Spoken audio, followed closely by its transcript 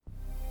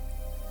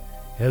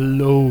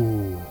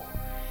Hello,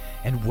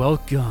 and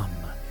welcome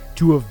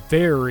to a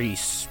very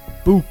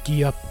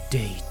spooky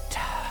update.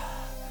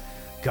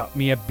 Got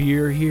me a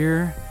beer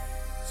here,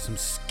 some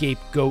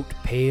Scapegoat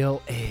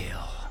Pale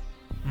Ale.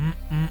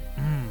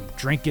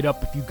 Drink it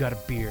up if you got a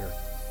beer.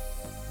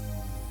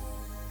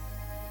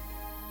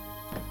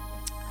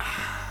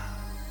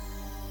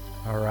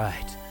 All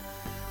right,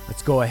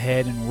 let's go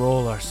ahead and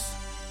roll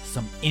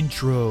some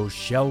intros,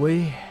 shall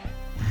we?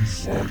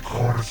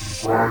 Psychotic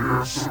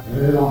science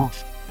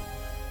support.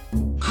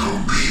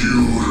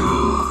 Computers,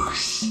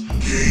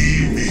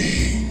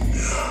 gaming,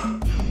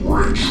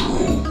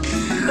 retro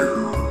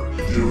gear,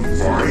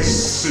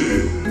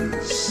 devices,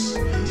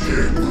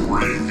 tech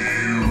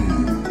reviews,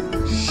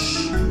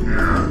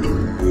 and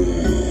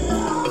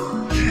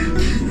more.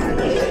 Kicking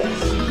off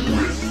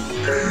with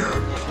Andrew.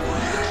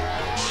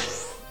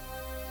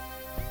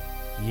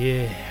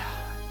 Yeah,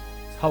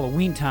 it's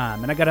Halloween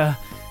time, and I gotta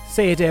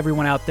say it to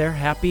everyone out there,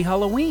 Happy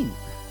Halloween!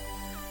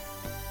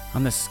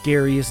 On the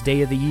scariest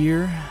day of the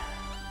year.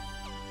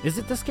 Is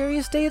it the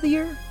scariest day of the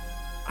year?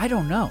 I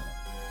don't know.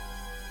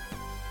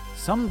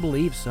 Some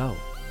believe so.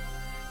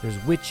 There's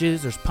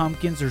witches, there's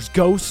pumpkins, there's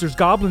ghosts, there's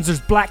goblins,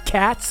 there's black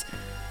cats.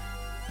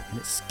 And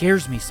it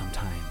scares me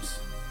sometimes.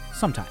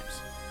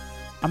 Sometimes.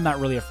 I'm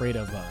not really afraid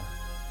of, the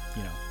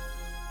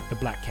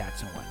black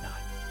cats and whatnot.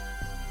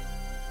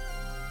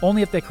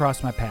 Only if they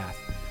cross my path.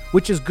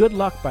 Which is good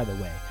luck, by the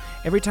way.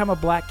 Every time a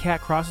black cat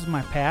crosses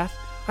my path,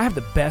 I have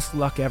the best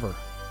luck ever.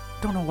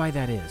 Don't know why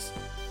that is,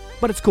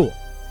 but it's cool.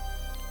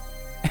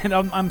 And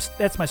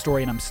that's my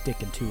story, and I'm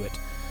sticking to it.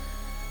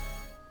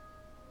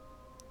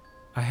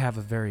 I have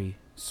a very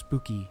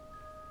spooky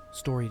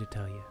story to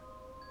tell you.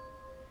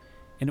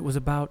 And it was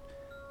about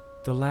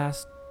the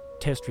last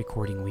test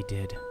recording we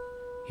did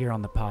here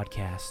on the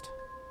podcast.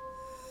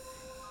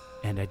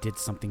 And I did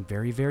something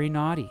very, very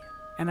naughty.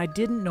 And I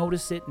didn't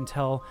notice it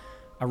until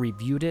I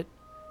reviewed it.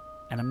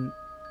 And I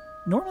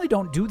normally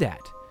don't do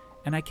that.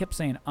 And I kept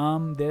saying,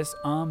 this,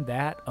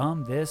 that,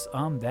 this,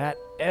 that,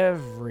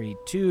 every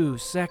 2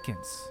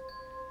 seconds.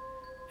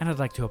 And I'd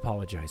like to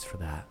apologize for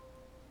that.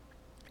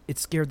 It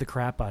scared the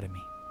crap out of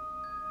me.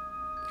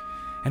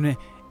 And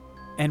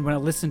when I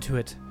listened to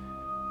it,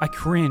 I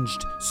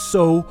cringed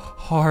so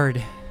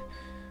hard.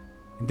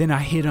 And then I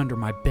hid under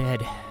my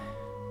bed.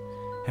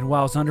 And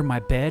while I was under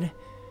my bed,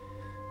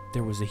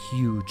 there was a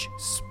huge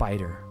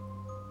spider.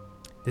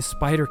 This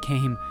spider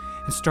came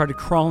and started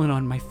crawling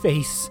on my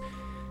face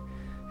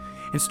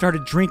and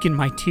started drinking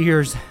my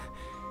tears.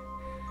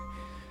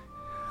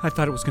 I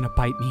thought it was going to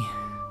bite me.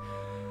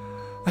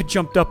 I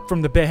jumped up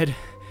from the bed,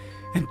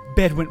 and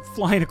bed went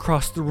flying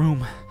across the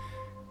room.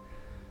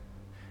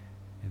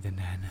 And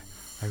then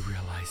I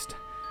realized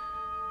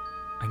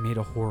I made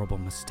a horrible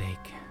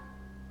mistake.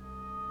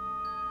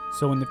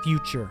 So in the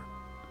future,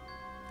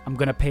 I'm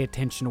going to pay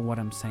attention to what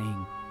I'm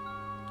saying.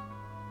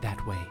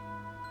 That way,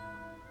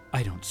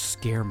 I don't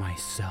scare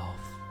myself.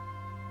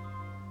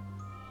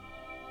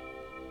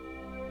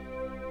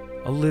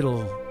 A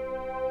little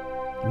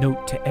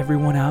note to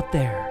everyone out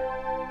there.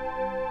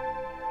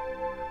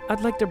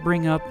 I'd like to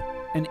bring up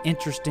an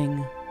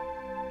interesting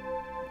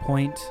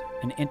point,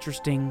 an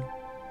interesting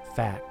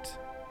fact,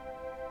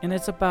 and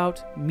it's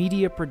about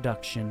media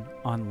production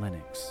on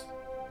Linux.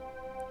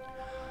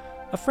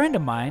 A friend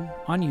of mine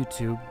on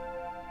YouTube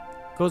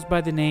goes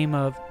by the name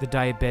of The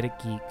Diabetic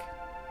Geek.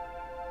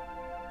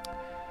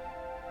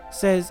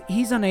 Says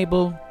he's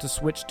unable to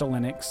switch to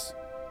Linux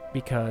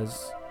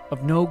because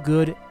of no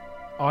good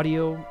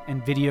audio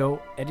and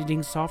video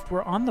editing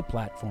software on the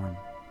platform.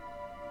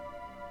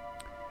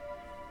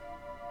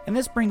 And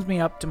this brings me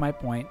up to my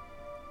point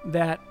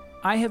that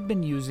I have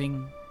been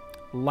using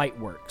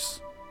Lightworks.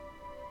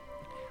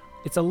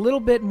 It's a little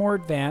bit more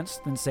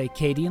advanced than, say,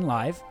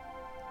 Kdenlive.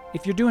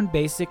 If you're doing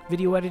basic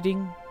video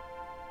editing,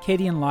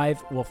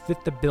 Kdenlive will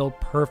fit the bill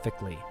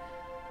perfectly.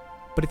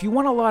 But if you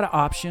want a lot of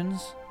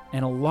options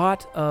and a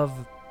lot of,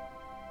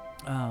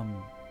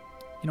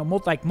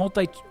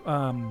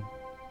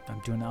 I'm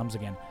doing the ums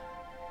again.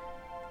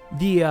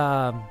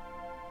 The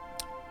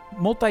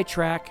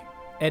multi-track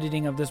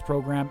editing of this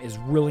program is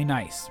really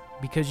nice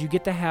because you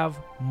get to have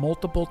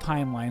multiple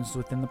timelines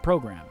within the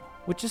program,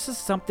 which is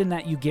just something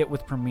that you get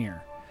with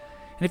Premiere.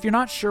 And if you're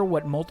not sure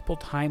what multiple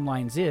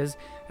timelines is,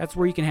 that's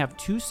where you can have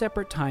 2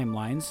 separate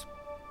timelines.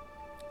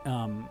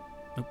 2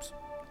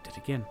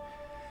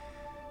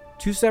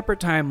 separate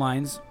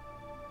timelines,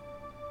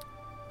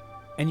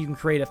 and you can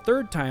create a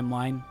third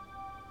timeline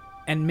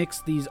and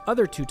mix these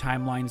other 2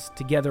 timelines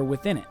together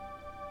within it.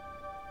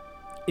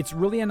 It's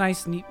really a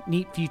nice,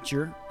 neat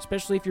feature,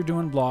 especially if you're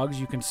doing vlogs.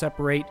 You can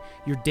separate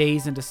your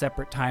days into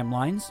separate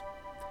timelines,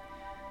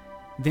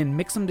 then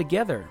mix them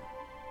together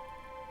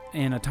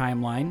in a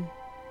timeline.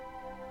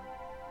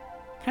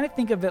 Kind of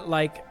think of it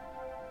like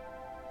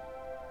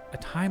a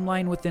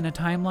timeline within a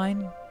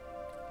timeline,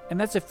 and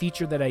that's a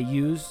feature that I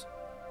use,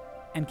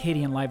 and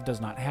Kdenlive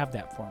does not have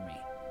that for me.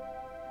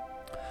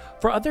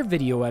 For other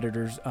video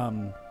editors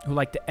who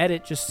like to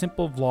edit just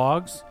simple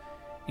vlogs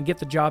and get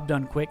the job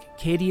done quick,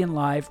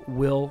 Kdenlive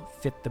will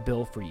fit the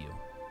bill for you.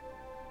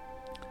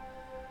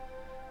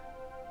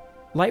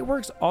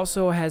 Lightworks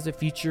also has a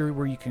feature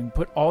where you can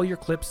put all your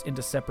clips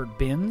into separate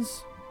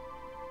bins,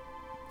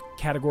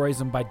 categorize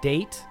them by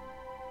date,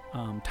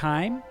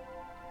 time.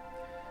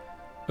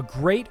 A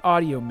great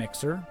audio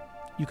mixer.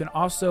 You can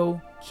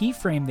also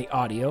keyframe the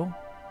audio,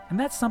 and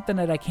that's something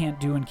that I can't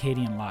do in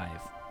Kadian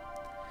Live.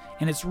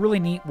 And it's really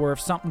neat where if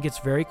something gets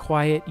very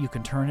quiet, you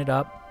can turn it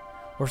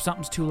up, or if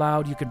something's too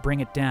loud, you can bring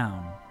it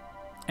down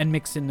and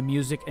mix in the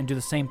music and do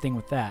the same thing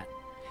with that.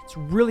 It's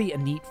really a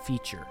neat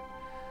feature.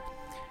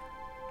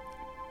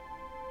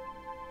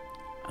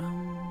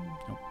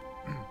 Nope.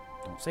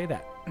 Don't say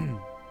that.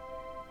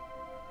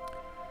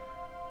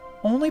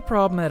 Only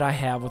problem that I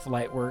have with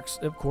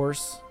Lightworks, of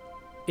course,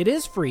 it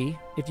is free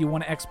if you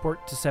want to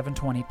export to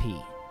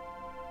 720p.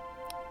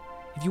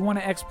 If you want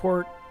to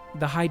export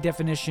the high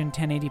definition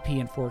 1080p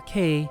and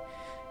 4K,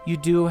 you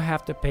do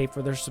have to pay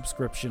for their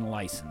subscription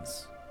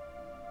license.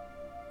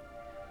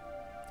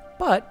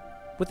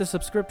 But with the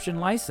subscription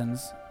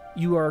license,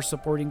 you are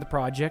supporting the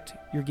project,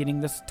 you're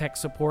getting this tech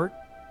support,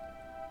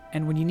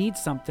 and when you need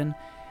something,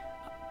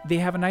 they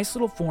have a nice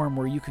little forum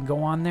where you can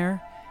go on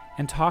there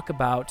and talk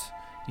about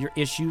your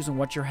issues and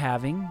what you're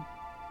having.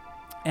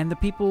 And the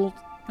people,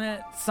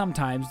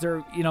 sometimes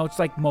they're, it's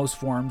like most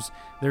forums.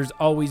 There's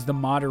always the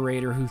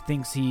moderator who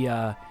thinks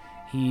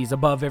he's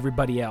above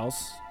everybody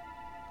else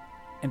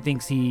and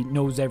thinks he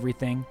knows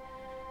everything.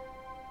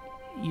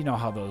 You know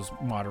how those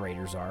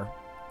moderators are.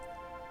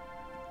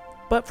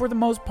 But for the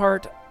most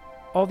part,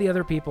 all the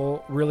other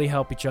people really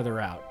help each other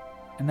out.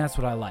 And that's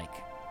what I like.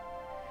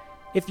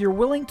 If you're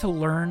willing to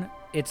learn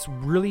its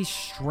really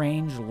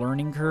strange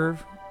learning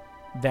curve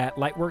that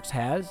Lightworks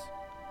has,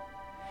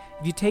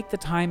 if you take the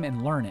time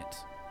and learn it,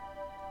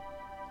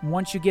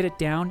 once you get it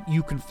down,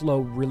 you can flow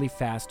really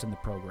fast in the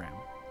program.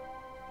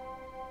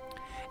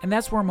 And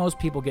that's where most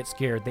people get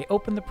scared. They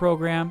open the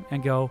program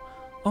and go,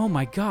 "Oh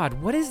my God,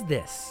 what is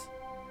this?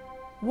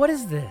 What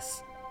is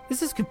this?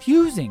 This is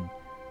confusing."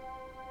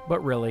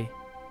 But really,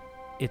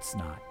 it's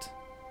not.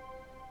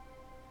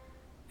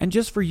 And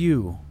just for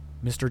you,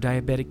 Mr.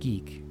 Diabetic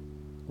Geek,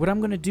 what I'm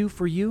going to do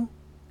for you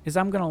is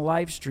I'm going to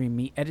live stream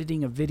me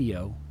editing a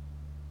video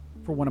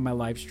for one of my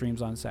live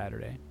streams on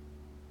Saturday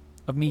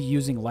of me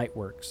using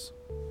Lightworks.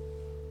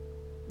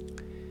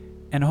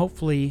 And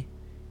hopefully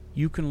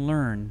you can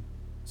learn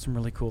some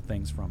really cool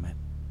things from it.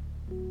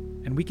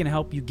 And we can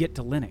help you get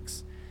to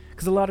Linux.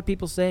 Because a lot of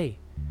people say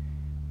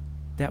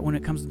that when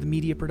it comes to the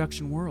media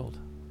production world,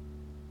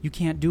 you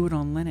can't do it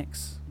on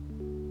Linux.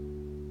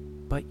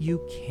 But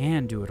you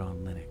can do it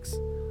on Linux.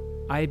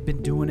 I've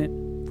been doing it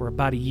for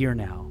about a year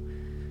now.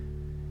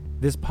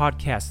 This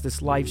podcast,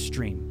 this live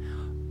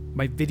stream,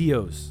 my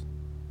videos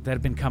that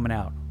have been coming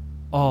out,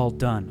 all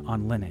done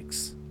on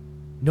Linux.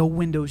 No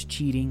Windows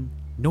cheating,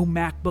 no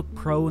MacBook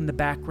Pro in the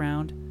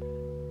background,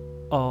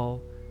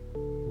 all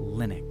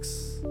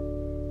Linux.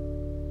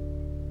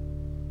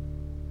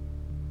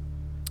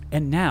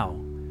 And now,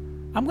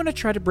 I'm going to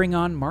try to bring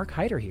on Mark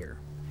Hyder here.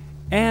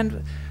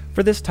 And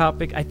for this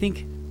topic, I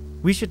think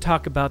we should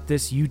talk about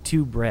this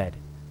YouTube Red.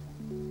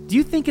 Do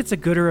you think it's a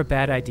good or a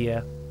bad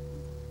idea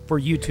for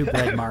YouTube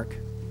Red, Mark?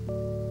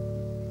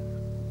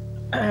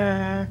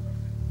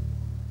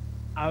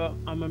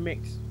 I'm a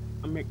mix.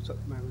 I'm mixed at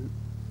the moment.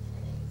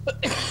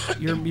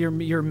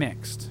 You're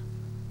mixed.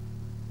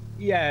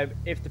 Yeah,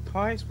 if the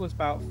price was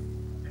about,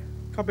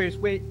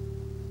 probably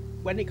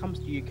when it comes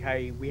to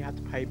UK, we have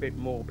to pay a bit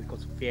more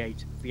because of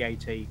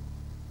VAT.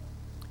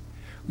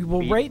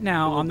 Well, right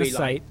now on the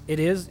site,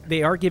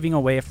 they are giving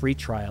away a free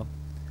trial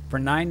for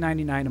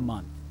 $9.99 a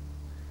month.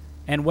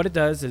 And what it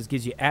does is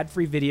gives you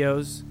ad-free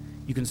videos.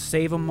 You can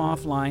save them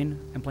offline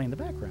and play in the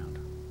background.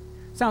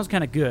 Sounds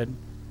kind of good.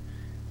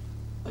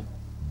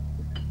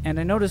 And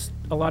I noticed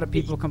a lot of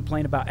people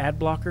complain about ad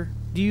blocker.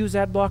 Do you use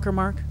ad blocker,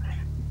 Mark?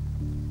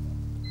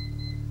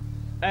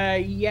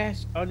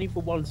 Yes, only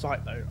for one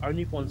site though.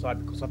 Only for one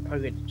site because I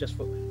post it just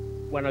for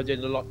when I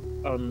did a lot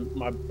on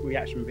my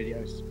reaction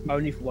videos.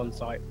 Only for one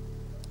site.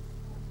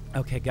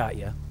 Okay, got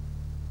ya.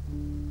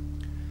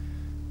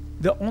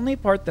 The only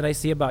part that I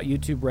see about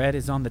YouTube Red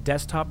is on the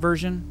desktop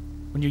version.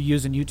 When you're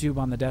using YouTube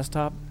on the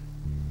desktop,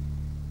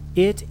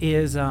 it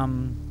is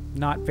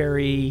not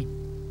very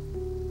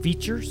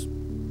features.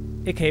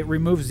 Okay, it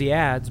removes the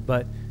ads,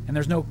 and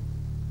there's no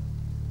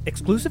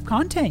exclusive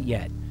content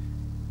yet.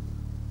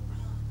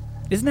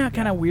 Isn't that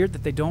kind of weird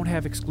that they don't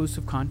have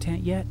exclusive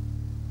content yet?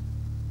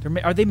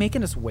 Are they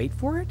making us wait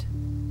for it?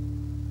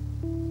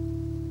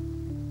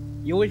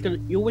 You're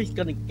always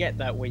gonna get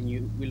that when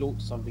you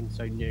launch something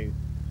so new.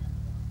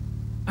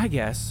 I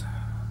guess.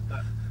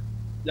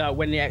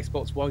 When the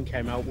Xbox One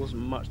came out,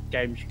 wasn't much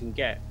games you can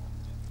get.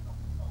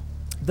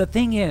 The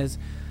thing is,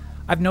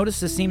 I've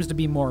noticed this seems to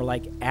be more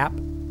like app.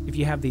 If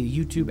you have the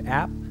YouTube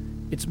app,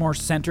 it's more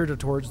centered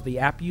towards the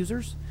app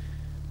users.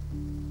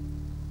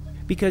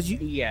 Because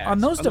on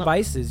those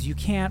devices, you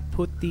can't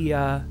put the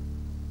an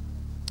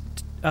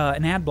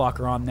ad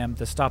blocker on them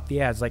to stop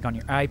the ads, like on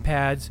your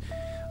iPads,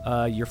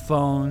 your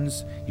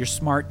phones, your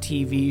smart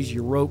TVs,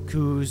 your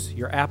Rokus,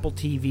 your Apple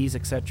TVs,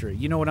 etc.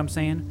 You know what I'm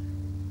saying?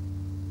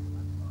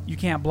 You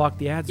can't block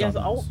the ads on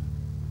those.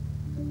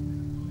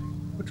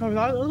 Which I'm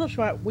not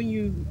sure when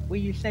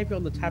you save it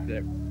on the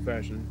tablet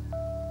version,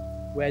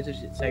 where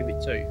does it save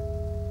it to?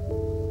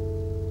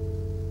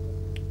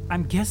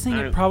 I'm guessing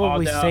it And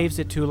probably are there- saves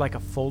it to like a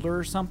folder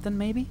or something,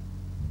 maybe?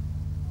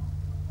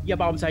 Yeah,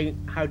 but I'm saying,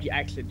 how do you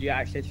access it? Do you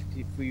access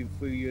it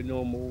through your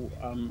normal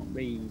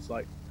means?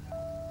 Like,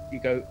 you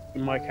go.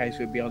 In my case,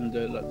 it would be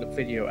under like, the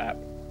video app.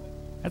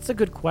 That's a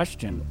good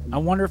question. I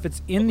wonder if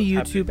it's in the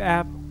Tablet.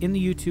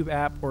 YouTube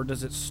app, or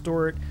does it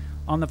store it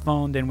on the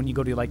phone? Then when you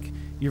go to like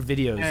your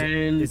videos,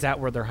 And is that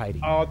where they're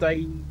hiding? Are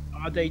they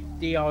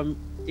DRM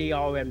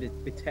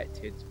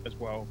detected as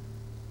well?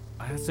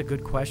 That's a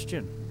good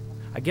question.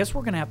 I guess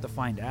we're gonna have to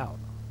find out.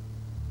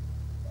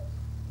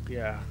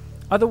 Yeah.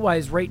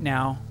 Otherwise, right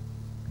now,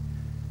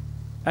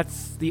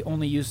 that's the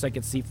only use I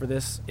could see for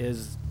this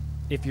is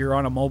if you're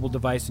on a mobile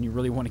device and you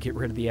really want to get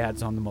rid of the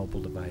ads on the mobile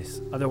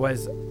device.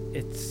 Otherwise,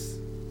 it's...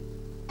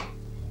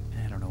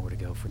 I don't know where to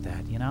go for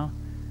that, you know?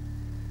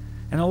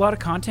 And a lot of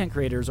content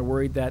creators are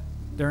worried that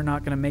they're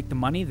not going to make the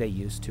money they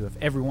used to if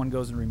everyone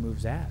goes and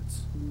removes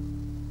ads.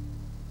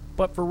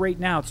 But for right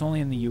now, it's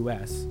only in the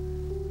US.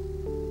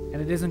 And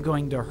it isn't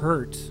going to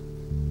hurt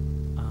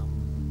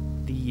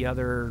the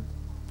other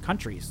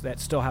countries that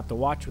still have to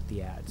watch with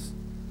the ads.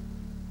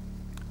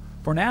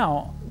 For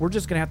now, we're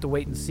just going to have to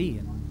wait and see.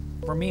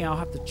 And for me, I'll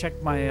have to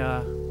check my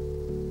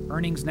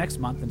earnings next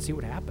month and see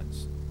what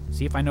happens.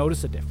 See if I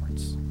notice a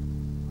difference.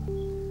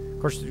 Of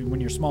course,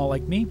 when you're small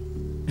like me,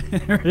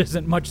 there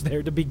isn't much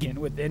there to begin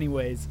with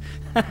anyways.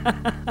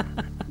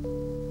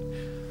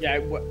 Yeah.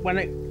 When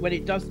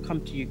it does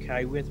come to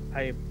UK, we have to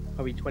pay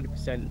probably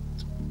 20%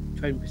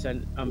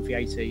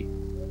 VAT.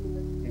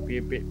 It'd be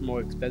a bit more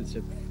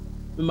expensive.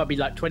 It might be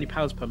like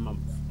 £20 per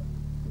month.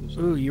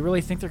 Ooh, you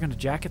really think they're going to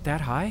jack it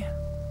that high?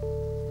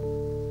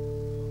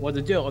 Well,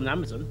 they do it on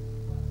Amazon.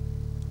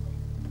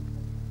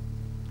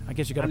 I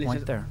guess you got a And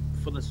point there.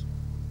 For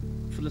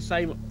the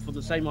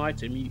same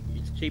item,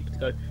 it's cheaper to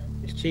go.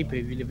 It's cheaper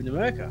if you live in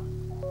America.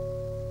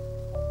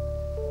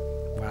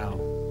 Wow.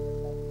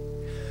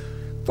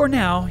 For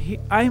now,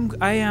 I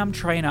am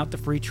trying out the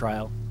free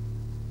trial.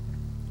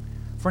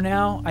 For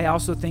now, I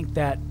also think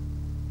that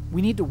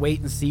we need to wait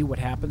and see what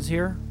happens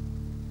here.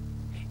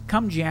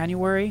 Come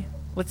January,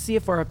 let's see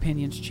if our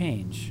opinions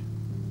change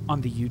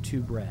on the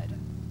YouTube Red.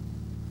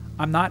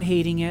 I'm not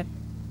hating it.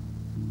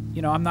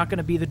 You know, I'm not going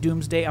to be the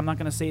doomsday. I'm not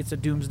going to say it's a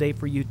doomsday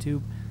for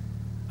YouTube.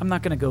 I'm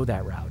not going to go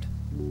that route.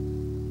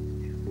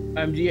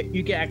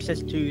 You get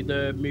access to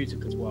the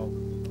music as well.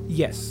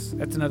 Yes,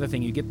 that's another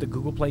thing. You get the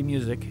Google Play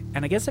Music.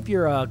 And I guess if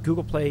you're a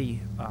Google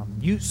Play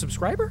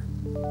subscriber,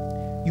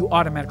 you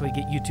automatically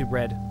get YouTube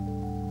Red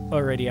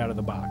already out of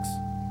the box.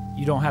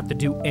 You don't have to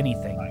do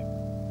anything.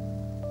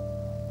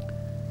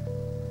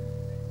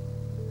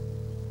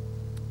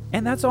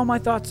 And that's all my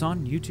thoughts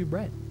on YouTube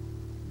Red.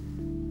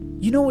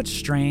 You know what's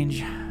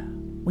strange?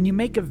 When you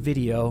make a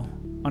video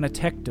on a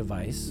tech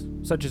device,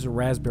 such as a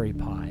Raspberry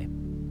Pi,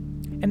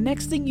 and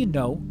next thing you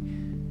know,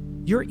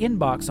 your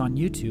inbox on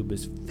YouTube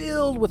is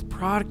filled with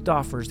product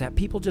offers that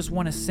people just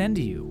want to send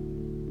to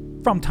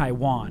you from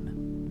Taiwan.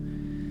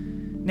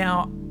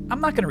 Now, I'm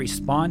not going to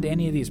respond to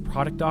any of these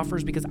product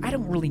offers because I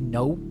don't really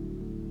know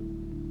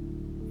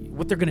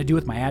what they're going to do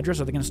with my address.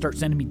 Are they going to start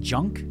sending me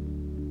junk?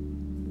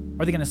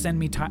 Are they going to send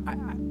me...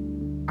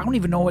 I don't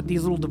even know what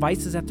these little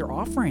devices that they're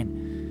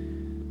offering.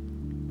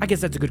 I guess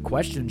that's a good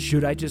question.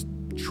 Should I just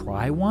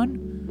try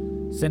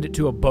one? Send it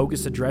to a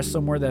bogus address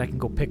somewhere that I can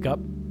go pick up?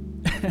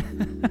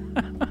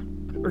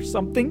 Or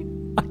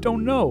something? I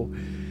don't know.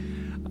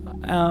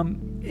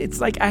 It's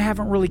like I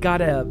haven't really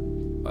got a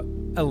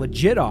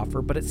legit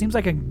offer, but it seems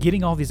like I'm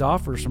getting all these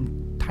offers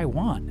from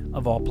Taiwan,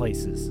 of all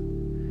places.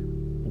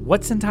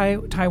 What's in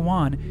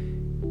Taiwan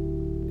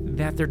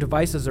that their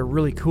devices are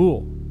really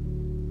cool?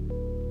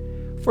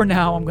 For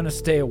now, I'm going to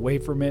stay away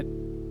from it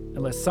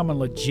unless someone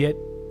legit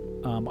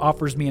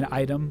offers me an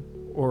item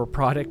or a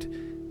product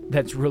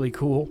that's really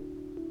cool.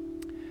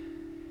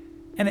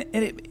 And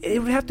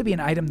it would have to be an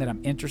item that I'm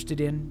interested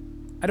in.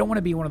 I don't want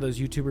to be one of those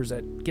YouTubers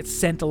that gets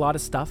sent a lot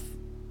of stuff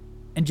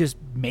and just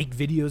make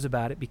videos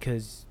about it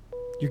because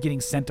you're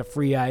getting sent a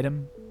free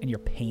item and you're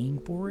paying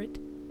for it.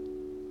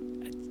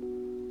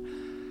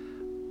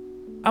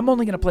 I'm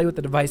only going to play with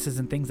the devices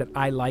and things that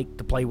I like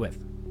to play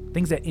with,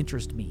 things that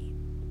interest me.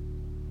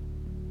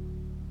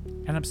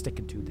 And I'm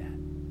sticking to that.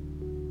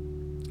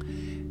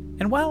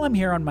 And while I'm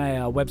here on my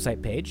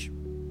website page,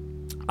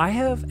 I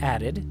have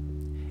added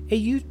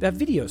a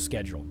video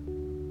schedule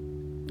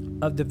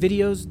of the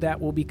videos that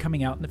will be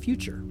coming out in the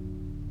future.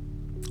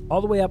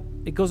 All the way up,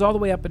 it goes all the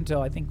way up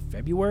until I think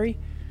February,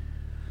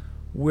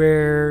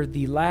 where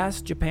the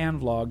last Japan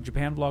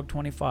Vlog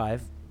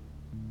 25,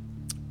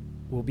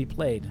 will be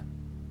played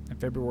on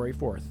February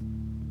 4th.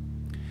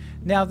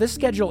 Now, this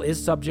schedule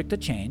is subject to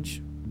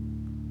change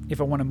if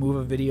I want to move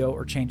a video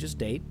or change its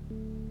date.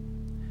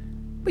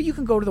 But you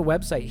can go to the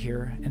website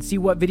here and see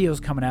what video is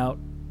coming out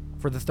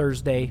for the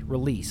Thursday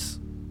release.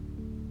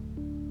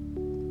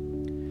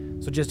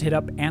 So just hit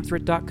up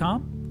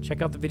Anthrit.com,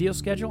 check out the video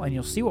schedule, and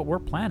you'll see what we're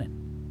planning.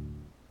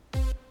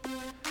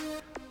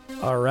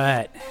 All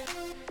right.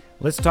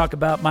 Let's talk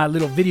about my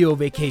little video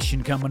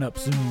vacation coming up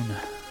soon.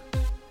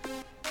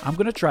 I'm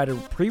going to try to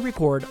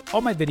pre-record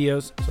all my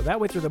videos, so that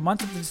way through the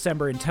month of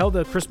December until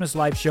the Christmas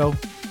live show,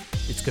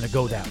 it's going to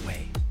go that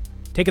way.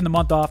 Taking the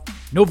month off,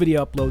 no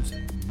video uploads,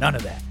 none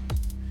of that.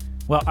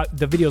 Well,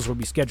 the videos will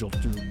be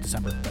scheduled through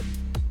December, but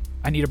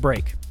I need a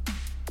break,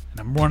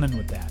 and I'm running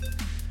with that.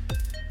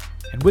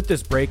 And with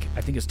this break,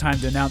 I think it's time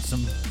to announce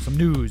some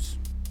news.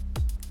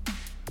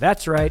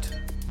 That's right,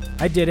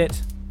 I did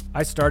it.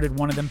 I started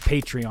one of them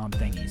Patreon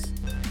thingies.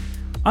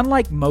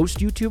 Unlike most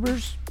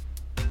YouTubers,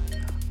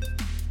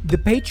 the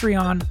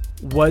Patreon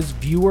was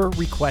viewer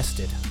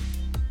requested.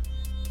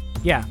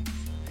 Yeah,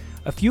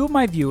 a few of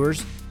my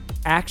viewers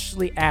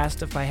actually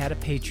asked if I had a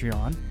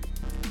Patreon,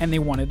 and they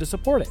wanted to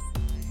support it.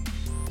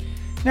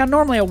 Now,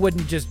 normally I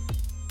wouldn't just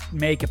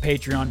make a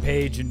Patreon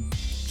page and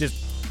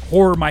just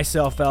whore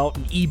myself out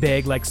and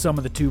e-beg like some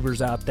of the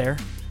tubers out there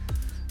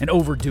and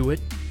overdo it.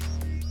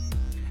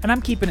 And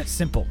I'm keeping it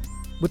simple.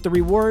 With the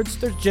rewards,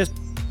 there's just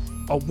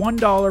a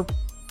 $1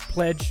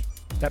 pledge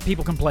that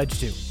people can pledge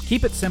to.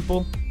 Keep it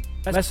simple.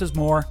 Less is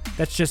more.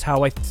 That's just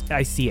how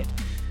I see it.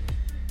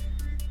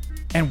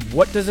 And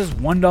what does this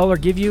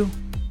 $1 give you?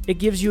 It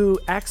gives you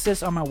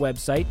access on my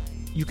website.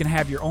 You can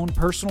have your own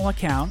personal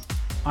account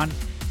on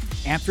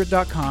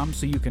Anthrit.com,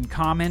 so you can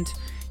comment,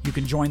 you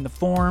can join the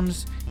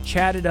forums,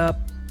 chat it up,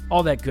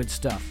 all that good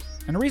stuff.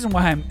 And the reason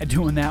why I'm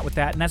doing that with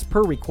that, and that's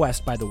per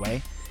request, by the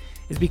way,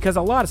 is because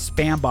a lot of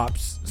spam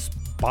bots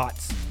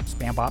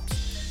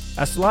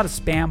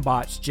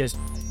just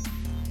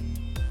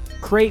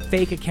create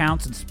fake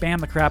accounts and spam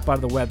the crap out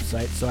of the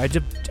website. So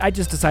I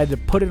just decided to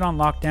put it on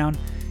lockdown,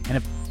 and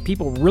if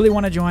people really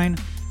want to join,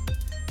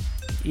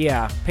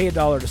 yeah, pay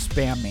 $1 to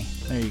spam me.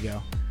 There you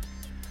go.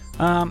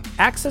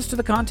 Access to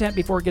the content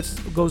before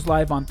it goes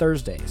live on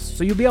Thursdays.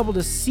 So you'll be able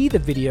to see the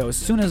video as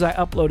soon as I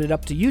upload it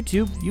up to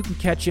YouTube. You can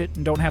catch it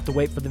and don't have to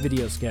wait for the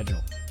video schedule.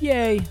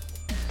 Yay!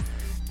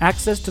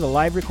 Access to the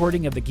live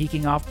recording of the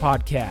Geeking Off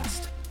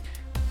podcast.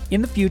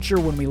 In the future,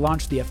 when we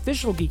launch the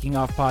official Geeking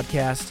Off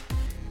podcast,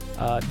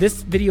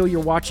 this video you're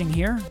watching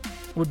here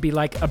would be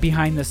like a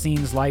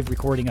behind-the-scenes live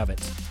recording of it.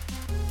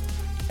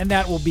 And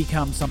that will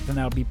become something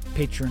that will be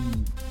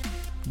Patreon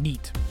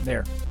neat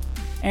there.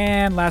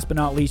 And last but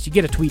not least, you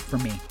get a tweet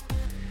from me.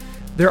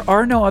 There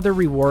are no other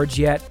rewards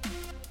yet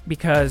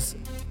because,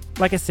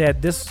 like I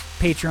said, this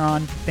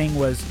Patreon thing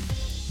was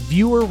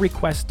viewer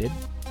requested.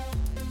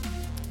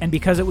 And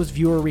because it was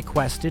viewer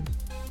requested,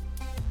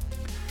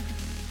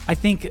 I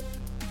think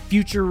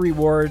future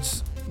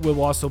rewards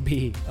will also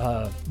be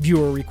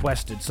viewer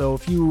requested. So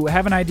if you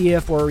have an idea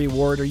for a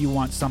reward or you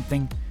want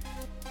something,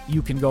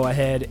 you can go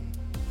ahead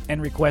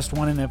and request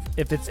one. And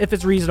if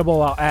it's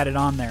reasonable, I'll add it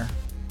on there.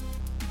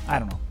 I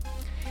don't know.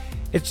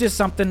 It's just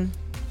something,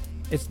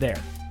 it's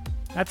there.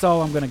 That's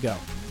all I'm going to go.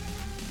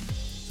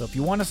 So if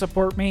you want to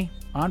support me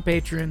on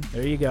Patreon,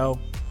 there you go.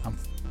 I'm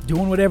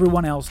doing what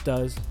everyone else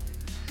does.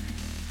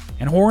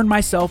 And whoring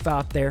myself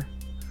out there.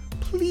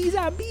 Please,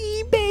 I'm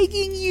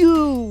begging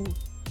you.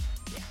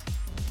 Yeah.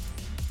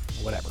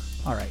 Whatever.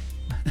 All right.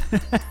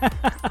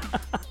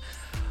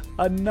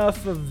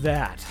 Enough of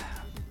that.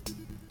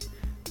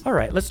 All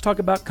right, let's talk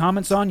about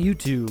comments on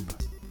YouTube.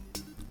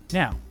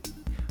 Now,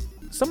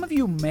 some of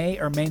you may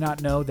or may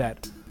not know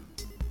that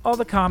all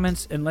the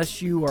comments, unless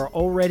you are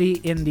already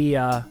in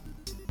the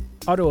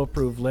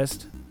auto-approve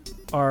list,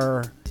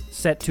 are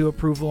set to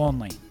approval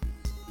only.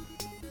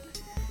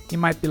 You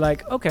might be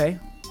like, okay,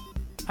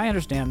 I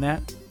understand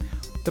that.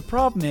 The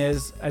problem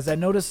is, as I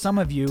noticed, some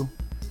of you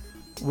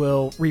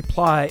will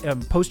reply,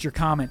 post your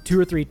comment 2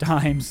 or 3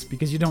 times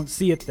because you don't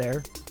see it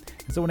there.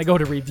 And so when I go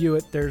to review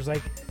it, there's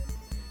like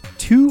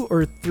 2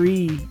 or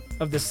 3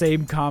 of the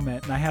same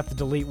comment, and I have to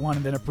delete one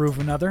and then approve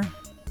another.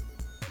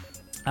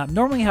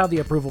 Normally how the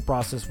approval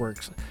process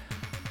works,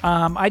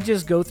 I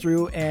just go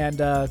through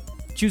and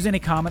choose any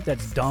comment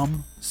that's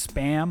dumb,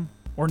 spam,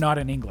 or not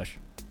in English.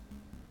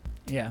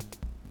 Yeah.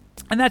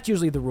 And that's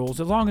usually the rules.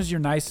 As long as you're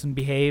nice and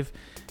behave,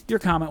 your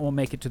comment will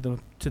make it to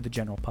the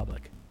general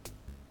public.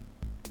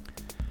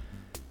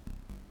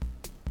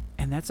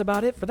 And that's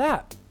about it for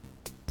that.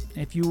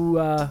 If you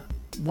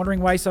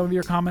wondering why some of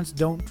your comments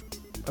don't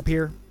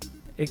appear,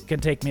 it can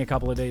take me a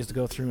couple of days to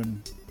go through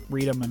and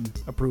read them and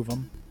approve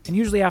them. And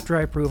usually after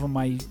I approve them,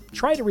 I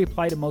try to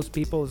reply to most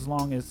people as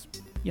long as,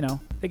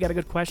 they got a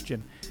good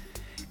question.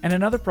 And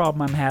another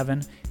problem I'm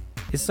having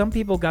is some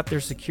people got their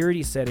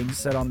security settings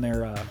set on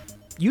their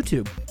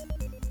YouTube.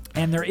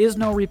 And there is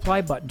no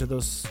reply button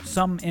to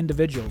some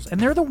individuals. And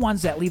they're the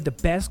ones that leave the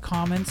best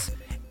comments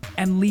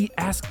and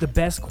ask the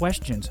best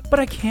questions. But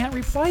I can't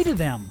reply to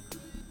them.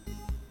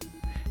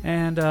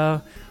 And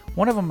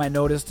one of them I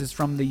noticed is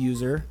from the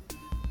user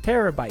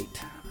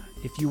Terabyte.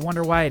 If you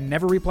wonder why I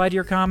never reply to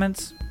your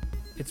comments,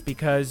 it's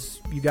because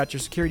you got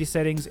your security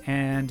settings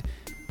and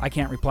I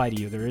can't reply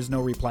to you. There is no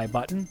reply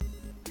button.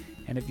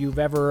 And if you've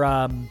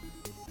ever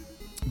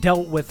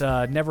dealt with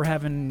never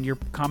having your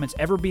comments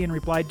ever being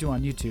replied to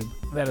on YouTube,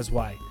 that is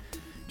why.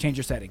 Change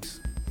your settings.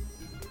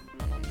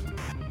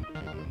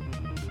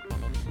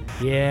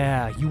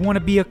 Yeah, you want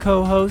to be a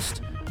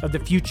co-host? of the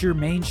future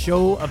main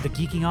show of the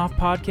Geeking Off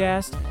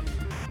podcast,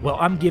 well,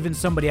 I'm giving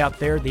somebody out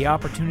there the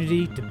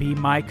opportunity to be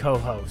my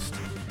co-host.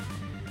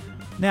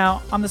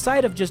 Now, on the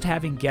side of just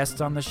having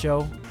guests on the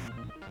show,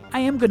 I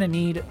am going to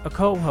need a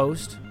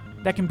co-host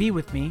that can be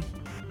with me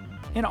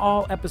in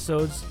all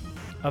episodes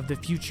of the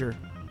future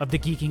of the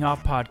Geeking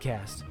Off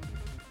podcast.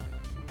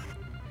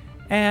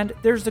 And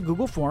there's the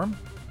Google form.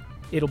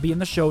 It'll be in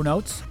the show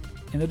notes,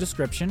 in the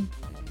description.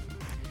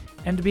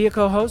 And to be a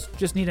co-host,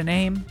 just need a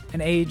name,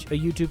 an age, a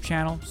YouTube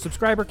channel,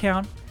 subscriber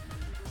count,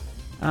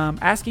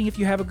 asking if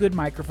you have a good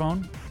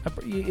microphone.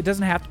 It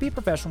doesn't have to be a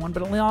professional one,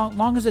 but as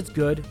long as it's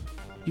good,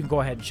 you can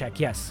go ahead and check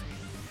yes.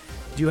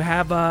 Do you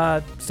have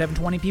a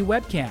 720p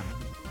webcam?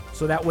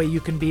 So that way you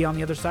can be on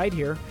the other side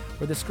here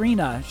where the screen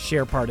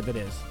share part of it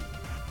is.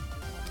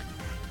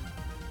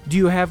 Do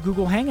you have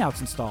Google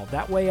Hangouts installed?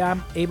 That way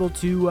I'm able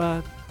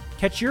to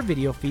catch your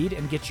video feed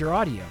and get your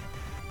audio.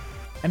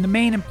 And the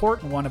main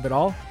important one of it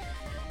all,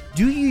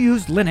 do you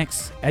use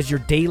Linux as your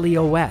daily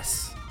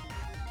OS?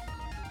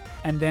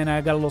 And then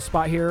I got a little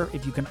spot here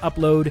if you can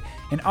upload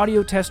an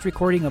audio test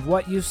recording of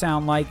what you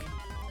sound like,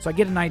 so I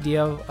get an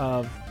idea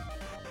of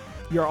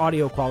your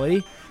audio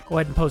quality. Go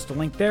ahead and post a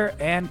link there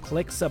and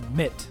click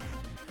submit.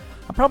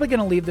 I'm probably going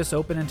to leave this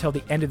open until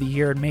the end of the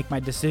year and make my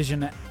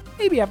decision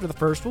maybe after the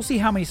first. We'll see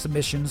how many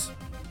submissions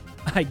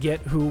I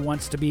get who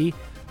wants to be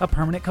a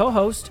permanent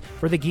co-host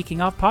for the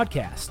Geeking Off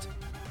podcast.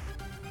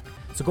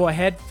 So go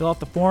ahead, fill out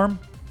the form,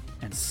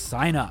 and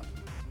sign up.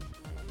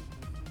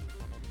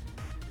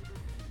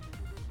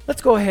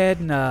 Let's go ahead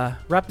and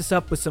wrap this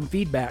up with some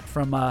feedback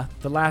from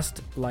the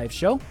last live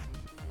show.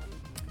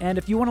 And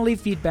if you want to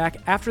leave feedback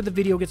after the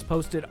video gets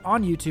posted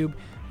on YouTube,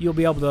 you'll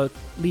be able to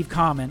leave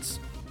comments.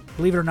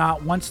 Believe it or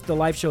not, once the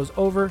live show's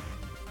over,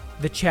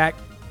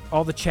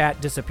 all the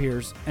chat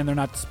disappears and they're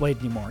not displayed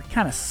anymore. It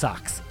kind of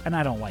sucks, and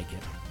I don't like it.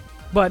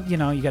 But, you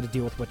know, you got to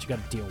deal with what you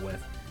got to deal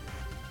with.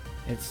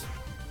 It's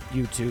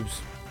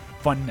YouTube's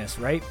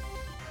funness, right?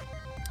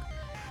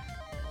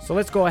 So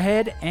let's go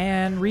ahead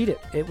and read it.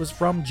 It was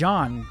from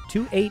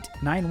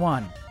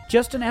John2891.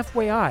 Just an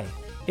FYI,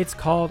 it's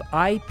called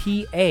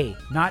IPA,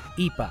 not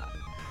IPA.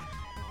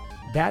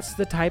 That's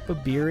the type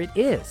of beer it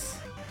is.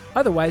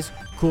 Otherwise,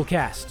 cool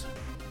cast.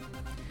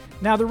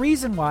 Now, the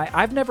reason why,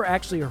 I've never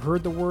actually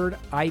heard the word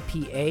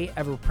IPA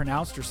ever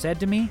pronounced or said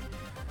to me,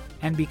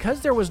 and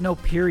because there was no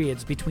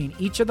periods between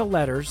each of the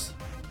letters,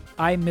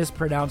 I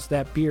mispronounced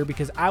that beer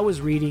because I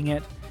was reading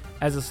it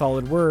as a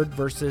solid word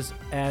versus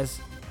as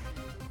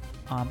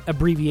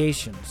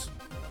abbreviations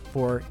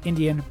for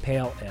Indian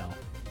Pale Ale.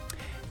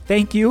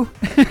 Thank you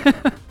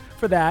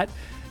for that.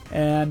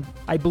 And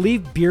I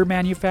believe beer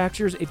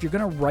manufacturers, if you're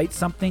going to write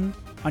something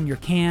on your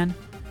can,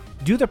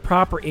 do the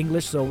proper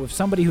English so if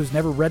somebody who's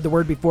never read the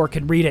word before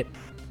can read it.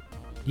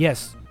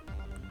 Yes,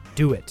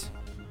 do it.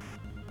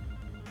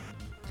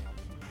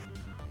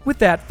 With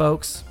that,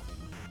 folks,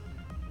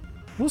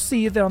 we'll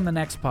see you on the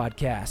next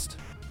podcast.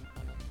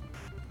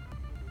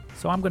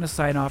 So I'm going to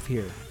sign off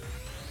here.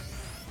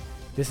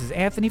 This is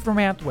Anthony from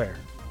Antware.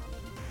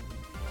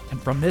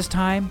 And from this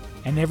time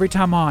and every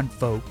time on,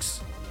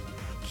 folks,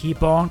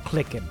 keep on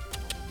clicking.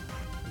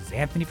 This is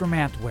Anthony from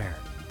Antware,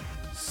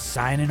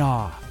 signing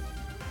off.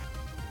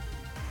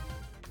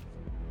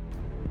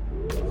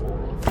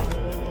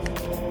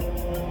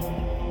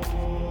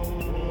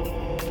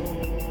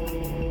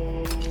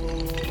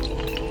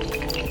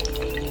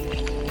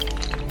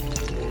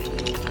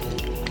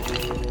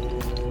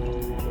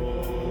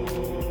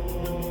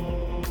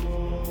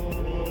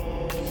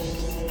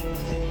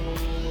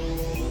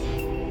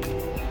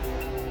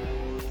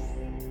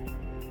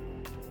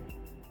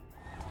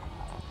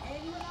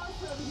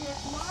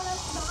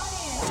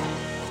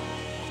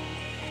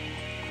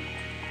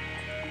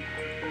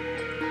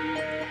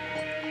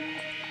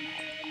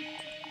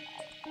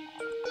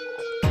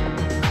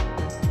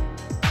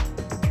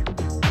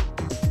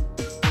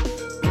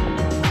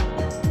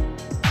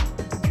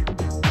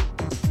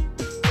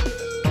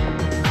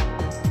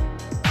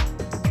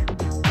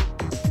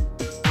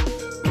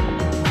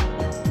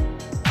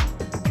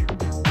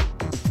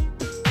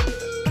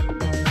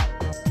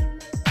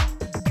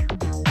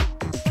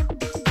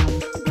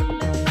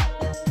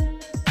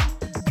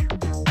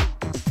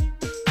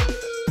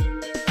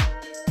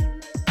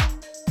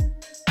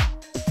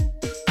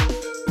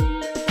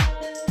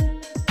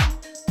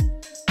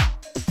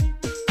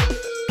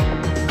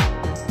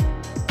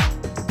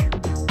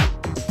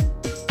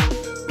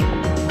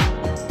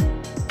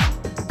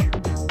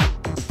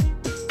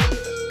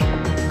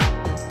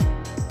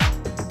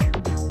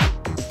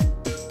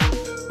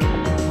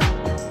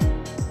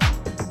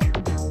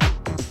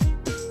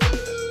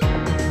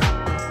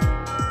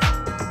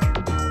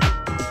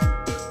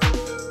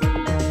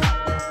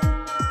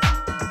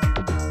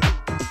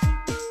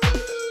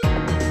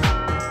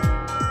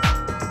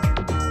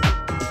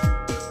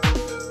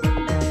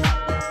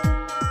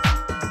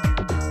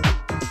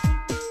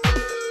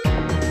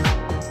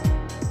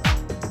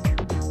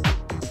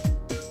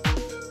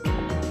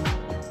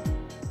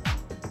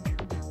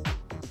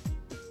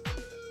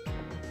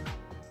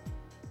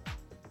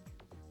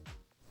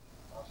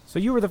 So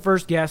you were the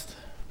first guest.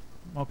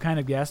 Well, kind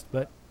of guest,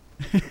 but...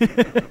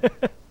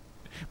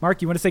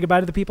 Mark, you want to say goodbye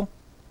to the people?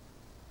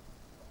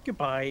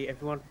 Goodbye,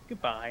 everyone.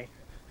 Goodbye.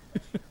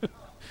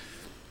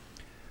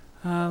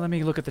 Let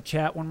me look at the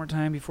chat one more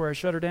time before I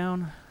shut her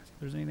down. See if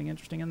there's anything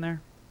interesting in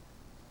there.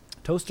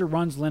 Toaster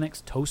runs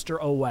Linux,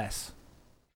 Toaster OS.